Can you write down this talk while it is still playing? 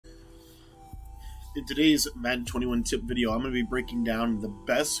In today's Madden 21 tip video, I'm going to be breaking down the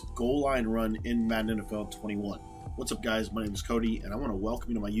best goal line run in Madden NFL 21. What's up, guys? My name is Cody, and I want to welcome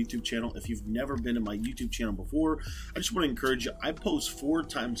you to my YouTube channel. If you've never been in my YouTube channel before, I just want to encourage you. I post 4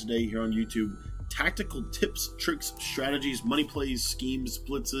 times a day here on YouTube tactical tips, tricks, strategies, money plays, schemes,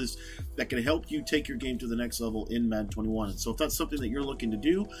 blitzes that can help you take your game to the next level in Madden 21. And so if that's something that you're looking to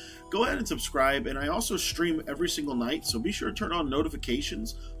do, go ahead and subscribe. And I also stream every single night, so be sure to turn on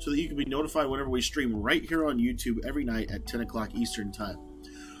notifications so that you can be notified whenever we stream right here on YouTube every night at 10 o'clock Eastern time.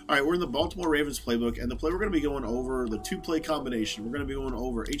 All right, we're in the Baltimore Ravens playbook, and the play we're going to be going over the 2-play combination. We're going to be going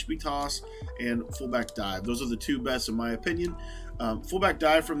over HB toss and fullback dive. Those are the 2 best in my opinion. Fullback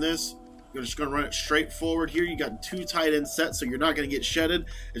dive from this, you're just going to run it straight forward here. You got 2 tight ends set, so you're not going to get shedded.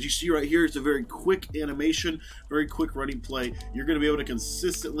 As you see right here, it's a very quick animation, very quick running play. You're going to be able to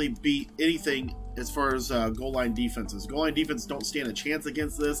consistently beat anything as far as goal line defenses. Goal line defense don't stand a chance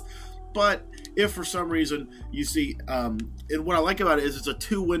against this. But if for some reason you see, and what I like about it is it's a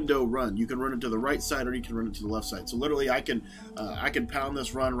 2-window run. You can run it to the right side or you can run it to the left side. So literally, I can pound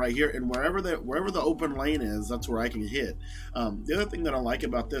this run right here, and wherever the open lane is, that's where I can hit. The other thing that I like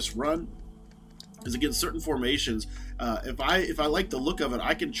about this run is against certain formations. If I like the look of it,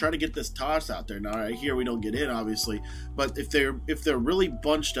 I can try to get this toss out there. Now right here we don't get in, obviously, but if they're really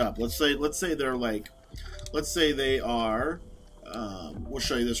bunched up, let's say they're like, let's say they are. We'll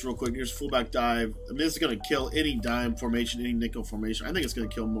show you this real quick. Here's fullback dive. I mean, this is going to kill any dime formation, any nickel formation. I think it's going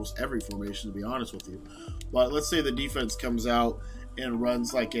to kill most every formation, to be honest with you. But let's say the defense comes out and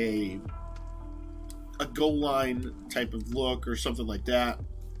runs like a goal line type of look or something like that.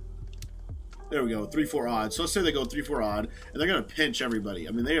 There we go, 3-4 odd. So let's say they go 3-4 odd, and they're going to pinch everybody.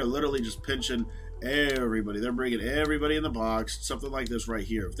 I mean, they are literally just pinching everybody. They're bringing everybody in the box, something like this right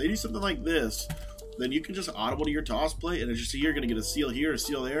here. If they do something like this, then you can just audible to your toss play, and as you see, you're going to get a seal here, a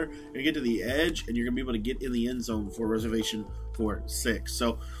seal there. You're going to get to the edge, and you're going to be able to get in the end zone for reservation for 6.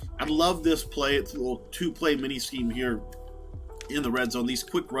 So I love this play. It's a little 2-play mini scheme here in the red zone. These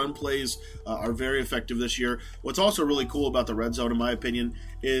quick run plays are very effective this year. What's also really cool about the red zone, in my opinion,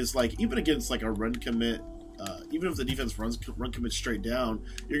 is like even against like a run commit, even if the defense run commit straight down,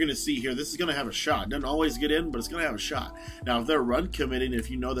 you're going to see here, this is going to have a shot. Doesn't always get in, but it's going to have a shot. Now, if they're run committing,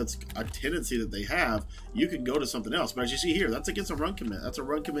 if you know that's a tendency that they have, you can go to something else. But as you see here, that's against a run commit. That's a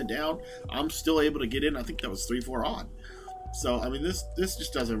run commit down. I'm still able to get in. I think that was 3-4 odd. So, I mean, this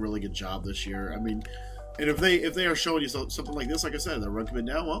just does a really good job this year. I mean, and if they are showing you something like this, like I said, they're run commit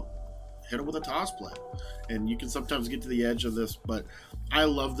down, well, hit them with a toss play, and you can sometimes get to the edge of this. But I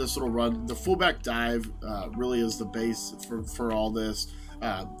love this little run. The fullback dive really is the base for all this.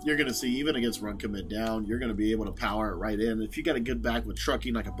 You're going to see, even against run commit down, you're going to be able to power it right in. If you got a good back with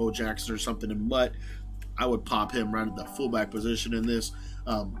trucking like a Bo Jackson or something in Mutt, I would pop him right at the fullback position in this.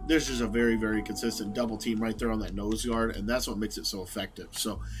 There's just a very, very consistent double team right there on that nose guard, and that's what makes it so effective.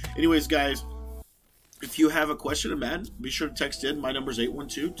 So anyways, guys, if you have a question in Madden, be sure to text in. My number is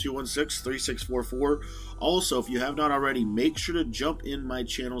 812-216-3644. Also, if you have not already, make sure to jump in my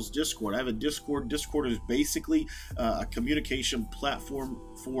channel's Discord. I have a Discord. Discord is basically a communication platform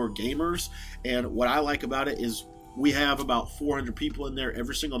for gamers. And what I like about it is we have about 400 people in there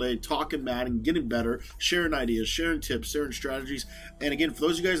every single day talking Madden, getting better, sharing ideas, sharing tips, sharing strategies. And again, for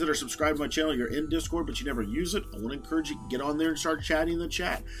those of you guys that are subscribed to my channel, you're in Discord, but you never use it, I want to encourage you to get on there and start chatting in the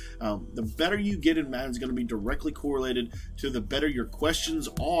chat. The better you get in Madden is going to be directly correlated to the better your questions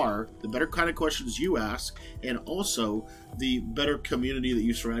are, the better kind of questions you ask, and also the better community that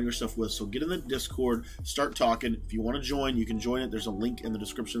you surround yourself with. So get in the Discord, start talking. If you want to join, you can join it. There's a link in the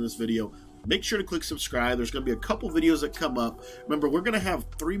description of this video. Make sure to click subscribe. There's going to be a couple videos that come up. Remember, we're going to have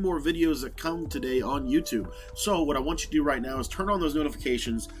 3 more videos that come today on YouTube. So what I want you to do right now is turn on those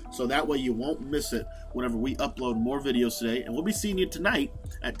notifications so that way you won't miss it whenever we upload more videos today. And we'll be seeing you tonight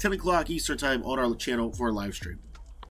at 10 o'clock Eastern time on our channel for a live stream.